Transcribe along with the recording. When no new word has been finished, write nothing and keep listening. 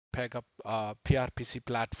Pega PRPC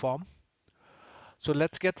platform. So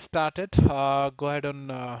let's get started. Go ahead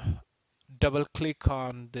and double click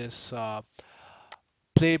on this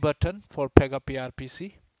play button for Pega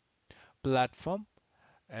PRPC platform,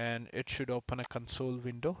 and it should open a console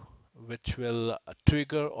window which will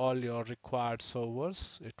trigger all your required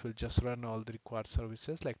servers. It will just run all the required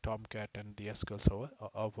services like Tomcat and the SQL server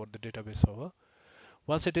or the database server.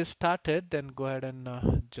 Once it is started, then go ahead and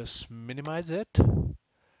just minimize it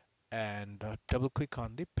and double click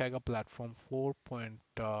on the Pega platform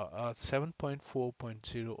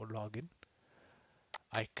 7.4.0 login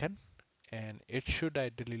icon, and it should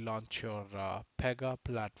ideally launch your Pega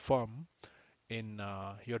platform in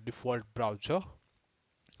your default browser,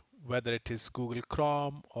 whether it is Google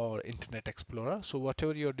Chrome or Internet Explorer. So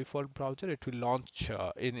whatever your default browser, it will launch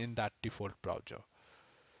in that default browser.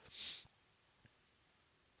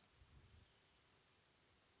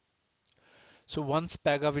 So once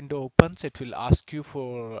Pega window opens, it will ask you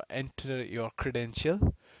for enter your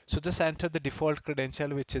credential. So just enter the default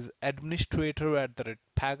credential, which is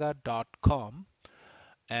administrator@pega.com,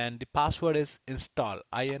 and the password is install,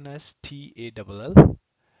 INSTALL,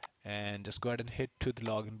 and just go ahead and hit to the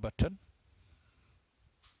login button.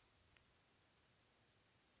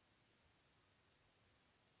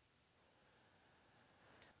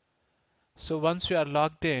 So once you are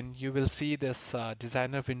logged in, you will see this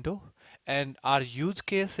designer window, and our use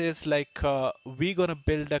case is like we're gonna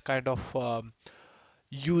build a kind of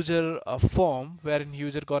user form wherein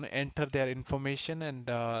user gonna enter their information, and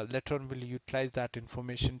later on we'll utilize that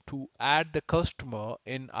information to add the customer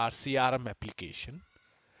in our CRM application.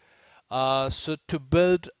 So to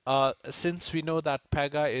build, since we know that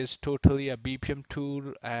Pega is totally a BPM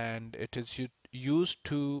tool and it is used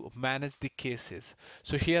to manage the cases.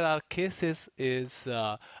 So here our cases is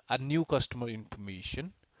a new customer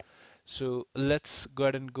information. So let's go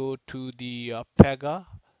ahead and go to the Pega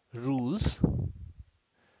rules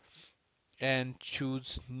and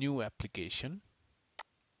choose new application.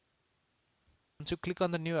 Once you click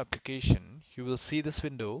on the new application, you will see this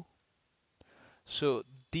window. So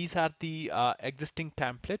these are the existing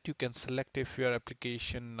template. You can select if your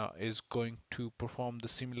application is going to perform the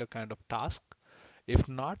similar kind of task. If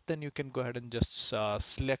not, then you can go ahead and just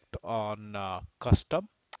select on custom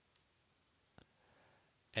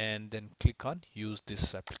and then click on use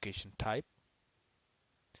this application type.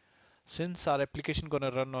 Since our application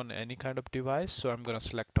gonna run on any kind of device, so I'm gonna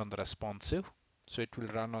select on the responsive. So it will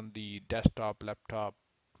run on the desktop, laptop,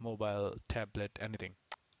 mobile, tablet, anything.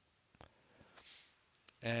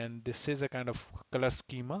 And this is a kind of color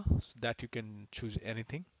schema so that you can choose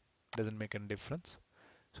anything, doesn't make any difference.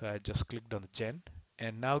 So I just clicked on the gen,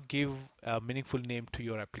 and now give a meaningful name to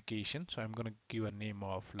your application. So I'm going to give a name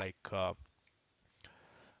of like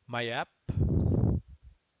my app,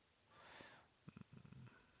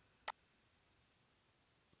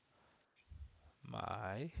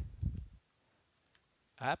 my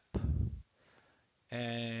app.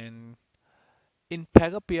 And in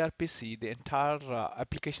Pega PRPC, the entire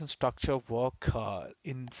application structure work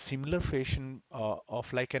in similar fashion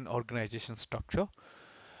of like an organization structure.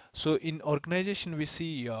 So in organization, we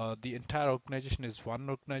see the entire organization is one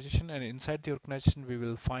organization, and inside the organization, we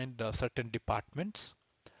will find certain departments.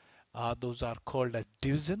 Those are called as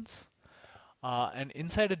divisions. And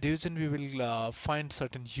inside a division, we will find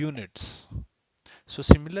certain units. So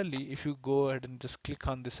similarly, if you go ahead and just click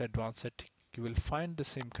on this advanced setting, you will find the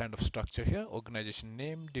same kind of structure here: organization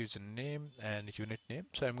name, division name, and unit name.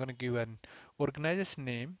 So I'm going to give an organization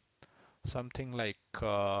name, something like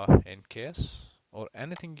NKS, or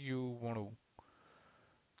anything you want to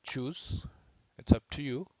choose. It's up to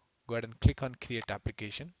you. Go ahead and click on create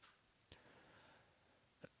application.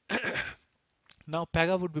 Now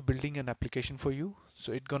Pega would be building an application for you,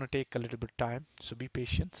 so it's gonna take a little bit time, so be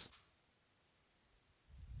patient.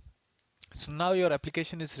 So now your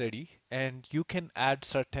application is ready, and you can add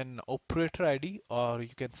certain operator ID, or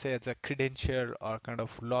you can say as a credential or kind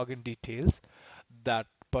of login details that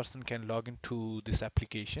person can log into this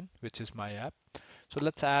application, which is my app. So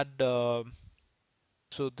let's add, so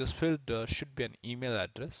this field should be an email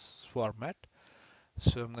address format.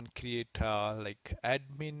 So I'm going to create like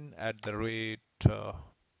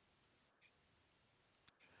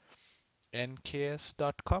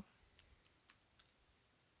admin@nks.com.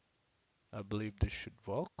 I believe this should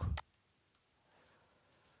work.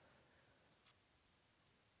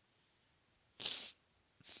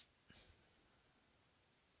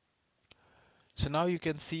 So now you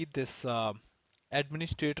can see this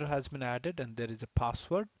administrator has been added and there is a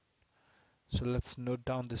password. So let's note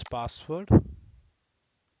down this password.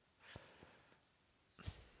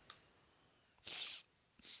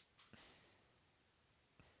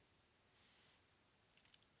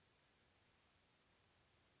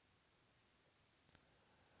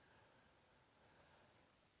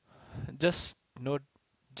 just note,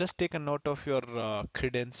 just take a note of your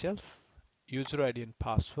credentials, user ID and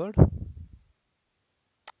password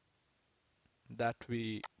that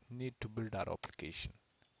we need to build our application.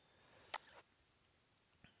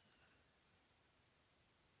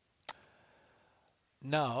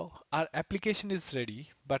 Now our application is ready,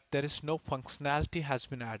 but there is no functionality has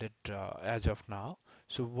been added as of now.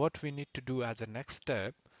 So what we need to do as a next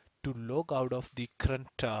step to log out of the current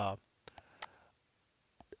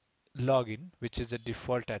login, which is a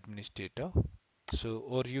default administrator. So,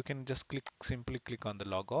 or you can just simply click on the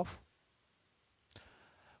log off.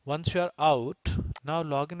 Once you are out, now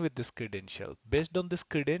log in with this credential. Based on this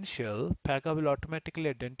credential, Pega will automatically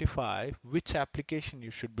identify which application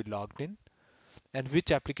you should be logged in and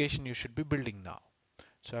which application you should be building now.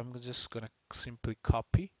 So I'm just going to simply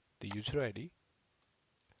copy the user ID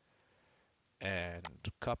and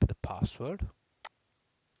copy the password.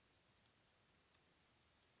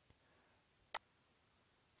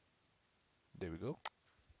 There we go.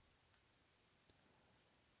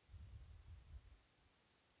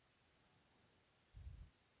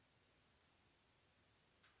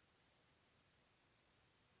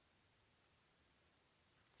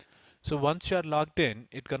 So once you are logged in,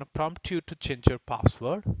 it's going to prompt you to change your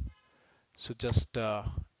password. So just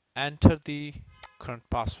enter the current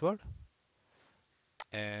password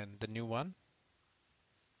and the new one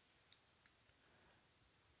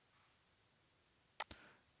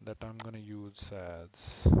that I'm going to use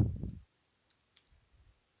as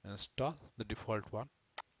install, the default one.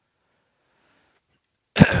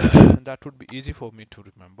 That would be easy for me to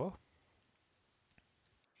remember.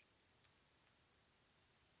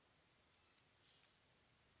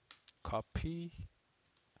 Copy,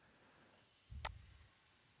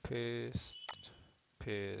 paste,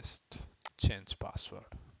 paste, change password.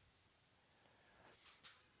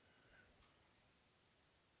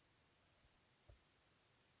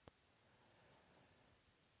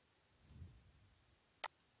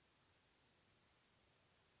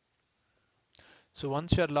 So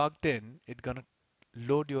once you are logged in, it's gonna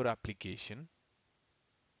load your application.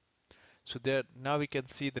 So there now we can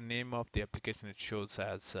see the name of the application. It shows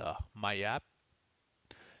as my app.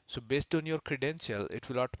 So based on your credential, it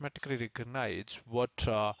will automatically recognize what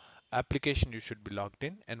application you should be logged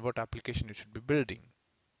in and what application you should be building.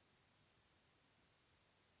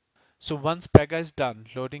 So once Pega is done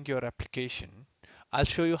loading your application, I'll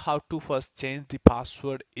show you how to first change the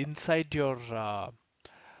password inside your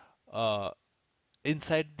uh,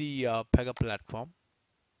 inside the Pega platform.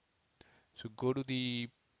 So go to the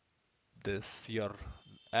this your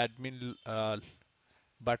admin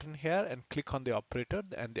button here and click on the operator,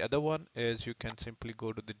 and the other one is you can simply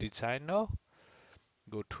go to the designer,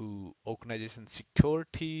 go to organization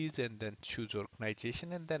securities, and then choose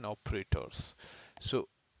organization and then operators. So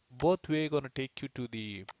both way going to take you to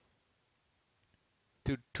the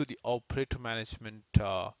operator management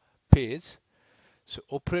page. So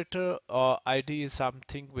operator ID is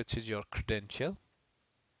something which is your credential.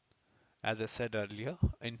 As I said earlier,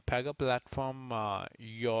 in Pega platform,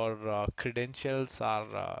 your credentials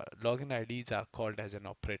are login IDs are called as an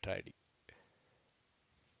operator ID.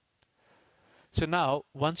 So now,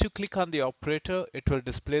 once you click on the operator, it will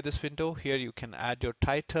display this window. Here you can add your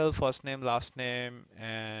title, first name, last name,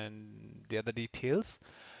 and the other details.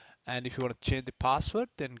 And if you want to change the password,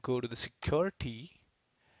 then go to the security,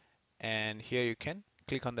 and here you can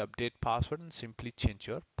click on the update password and simply change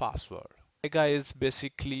your password. Pega is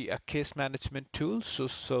basically a case management tool.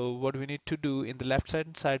 So what we need to do in the left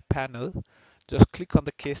hand side panel, just click on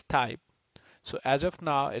the case type. So as of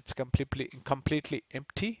now, it's completely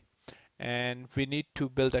empty, and we need to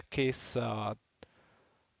build a case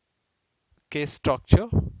structure.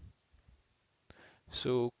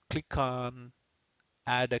 So click on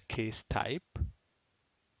add a case type.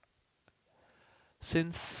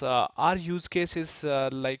 Since our use case is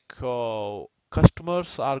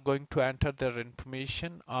customers are going to enter their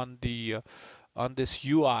information on this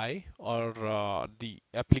UI or the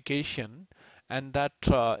application, and that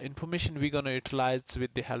information we're going to utilize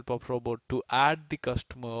with the help of robot to add the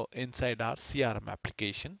customer inside our CRM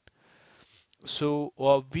application. So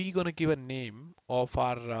we're going to give a name of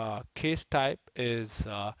our case type is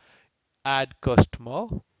add customer.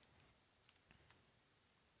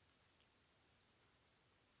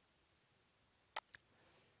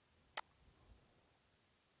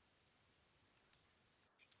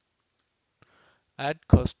 Add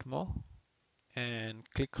customer and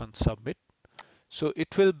click on submit. So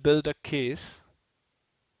it will build a case.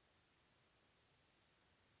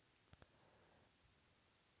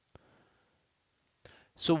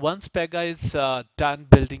 So once Pega is done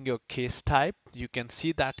building your case type, you can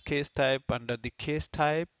see that case type under the case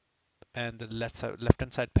type and the left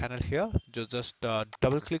hand side panel here. Just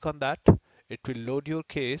double click on that. It will load your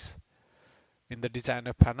case in the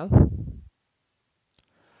designer panel.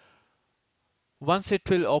 Once it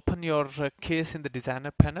will open your case in the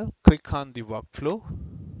designer panel, click on the workflow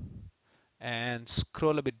and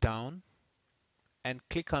scroll a bit down and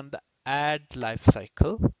click on the add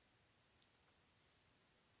lifecycle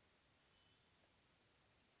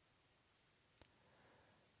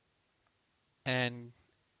and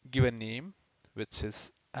give a name which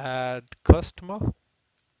is add customer,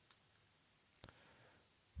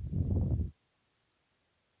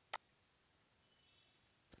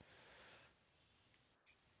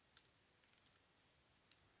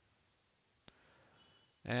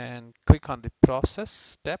 and click on the process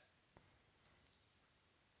step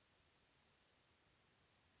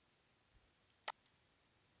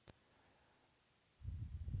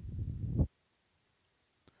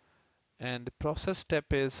and the process step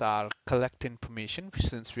is our collect information.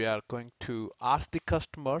 Since we are going to ask the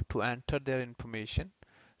customer to enter their information,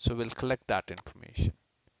 so we'll collect that information.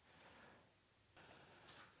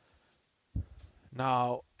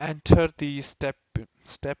 Now enter the step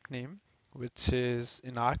name, which is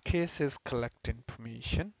in our case is collect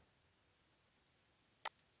information.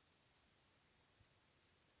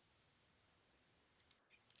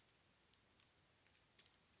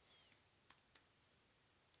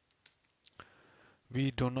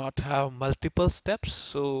 We do not have multiple steps,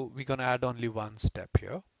 so we're gonna add only one step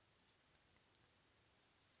here.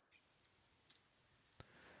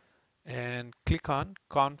 And click on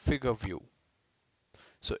configure view.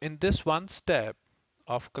 So in this one step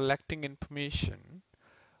of collecting information,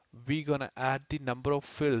 we're gonna add the number of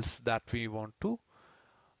fields that we want to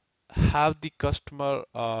have the customer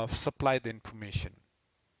supply the information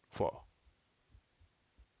for.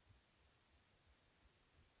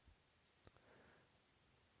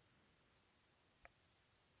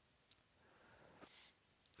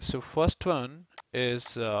 So first one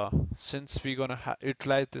is since we're gonna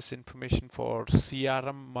utilize this information for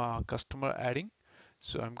CRM customer adding,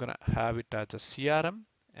 so I'm gonna have it as a CRM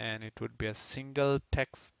and it would be a single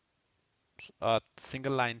text,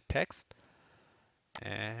 single line text.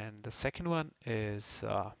 And the second one is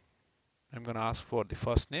I'm gonna ask for the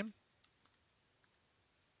first name,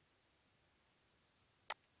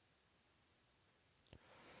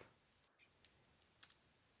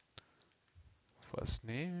 first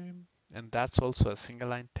name, and that's also a single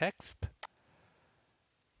line text.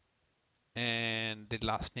 And the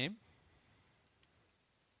last name.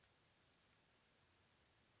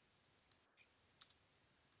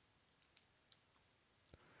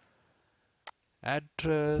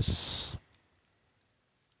 Address,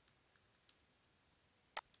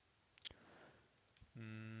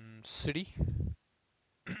 city,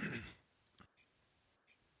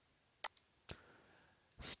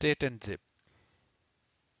 state and zip.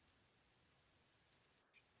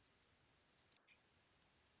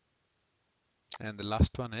 And the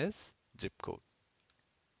last one is zip code.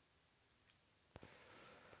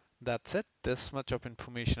 That's it. This much of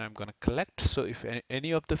information I'm going to collect. So if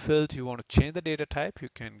any of the fields you want to change the data type, you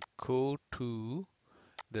can go to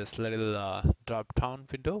this little drop down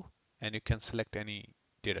window and you can select any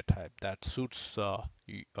data type that suits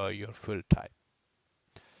your field type.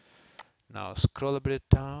 Now scroll a bit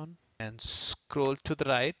down and scroll to the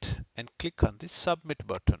right and click on the submit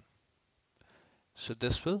button. So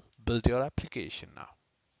this will build your application now.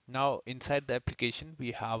 Now inside the application,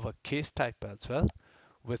 we have a case type as well,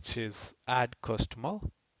 which is add customer.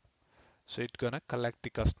 So it's gonna collect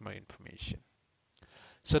the customer information.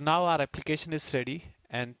 So now our application is ready,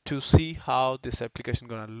 and to see how this application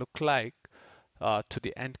gonna look like to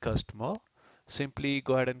the end customer, simply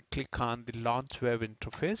go ahead and click on the launch web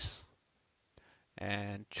interface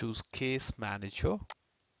and choose case manager.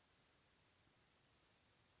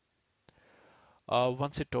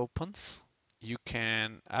 Once it opens, you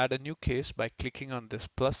can add a new case by clicking on this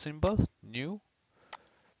plus symbol, new,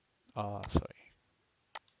 sorry,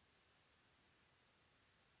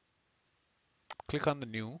 click on the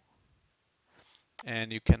new,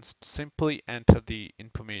 and you can simply enter the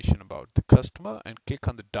information about the customer and click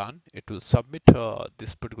on the done. It will submit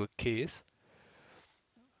this particular case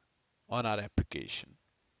on our application.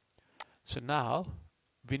 So now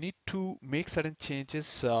we need to make certain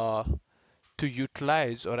changes to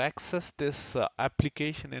utilize or access this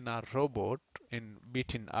application in our robot in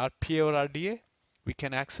between RPA or RDA. We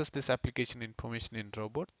can access this application information in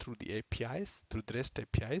robot through the APIs, through the REST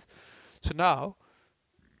APIs. So now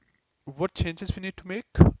what changes we need to make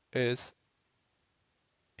is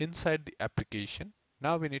inside the application.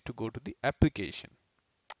 Now we need to go to the application.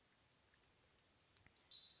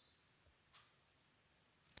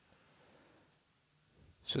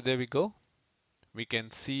 So there we go. We can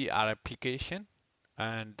see our application,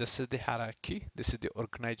 and this is the hierarchy. This is the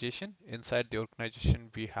organization. Inside the organization,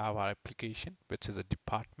 we have our application, which is a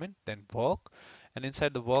department, then work, and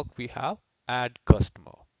inside the work, we have add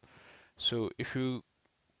customer. So if you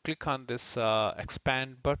click on this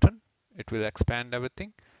expand button, it will expand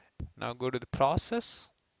everything. Now go to the process,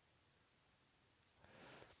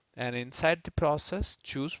 and inside the process,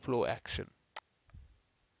 choose flow action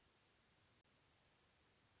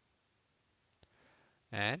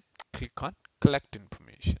and click on collect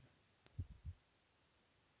information.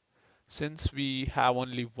 Since we have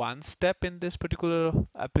only one step in this particular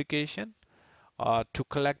application to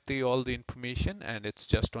collect all the information, and it's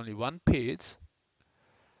just only one page,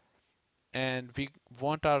 and we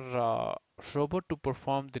want our robot to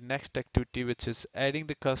perform the next activity, which is adding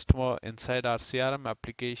the customer inside our CRM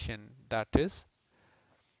application, that is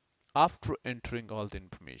after entering all the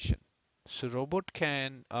information. So robot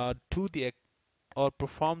can do the or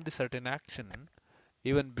perform the certain action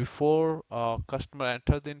even before customer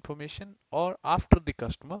enter the information or after the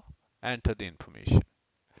customer enter the information.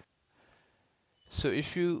 So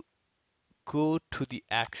if you go to the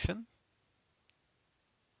action,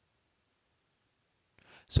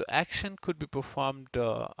 so action could be performed,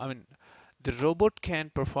 the robot can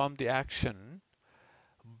perform the action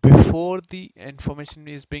before the information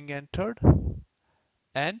is being entered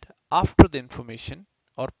and after the information,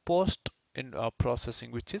 or post in processing,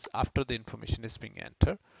 which is after the information is being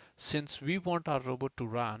entered. Since we want our robot to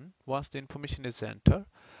run once the information is entered,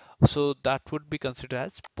 so that would be considered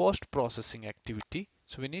as post processing activity.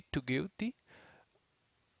 So we need to give the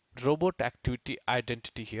robot activity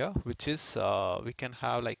identity here, which is we can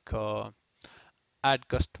have like add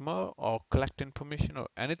customer or collect information or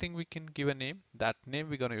anything. We can give a name. That name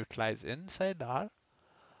we're going to utilize inside our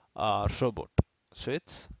robot. So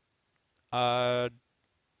it's uh,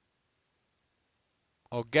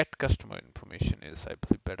 or get customer information is, I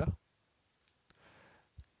believe, better.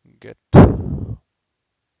 Get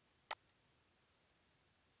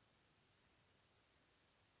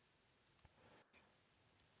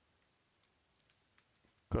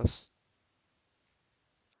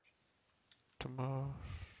customer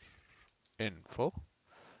info.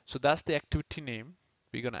 So that's the activity name.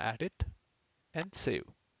 We're going to add it and save.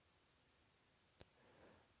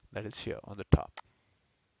 That is here on the top.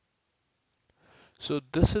 So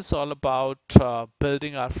this is all about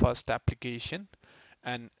building our first application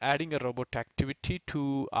and adding a robot activity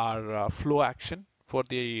to our flow action for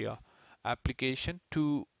the application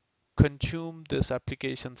to consume this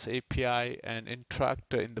application's API and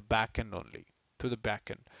interact in the backend only to the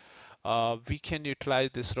backend. We can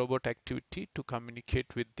utilize this robot activity to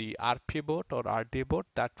communicate with the RPA bot or RDA bot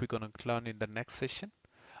that we're going to learn in the next session,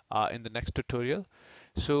 in the next tutorial.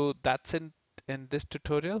 So that's in this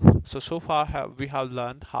tutorial. So far we have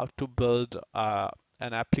learned how to build an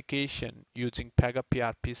application using Pega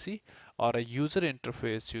PRPC or a user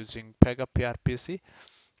interface using Pega PRPC,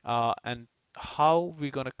 and how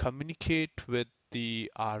we're going to communicate with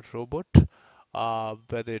the our robot,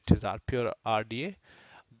 whether it is RP or RDA.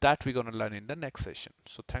 That we're going to learn in the next session.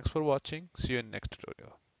 So thanks for watching. See you in next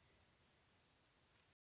tutorial.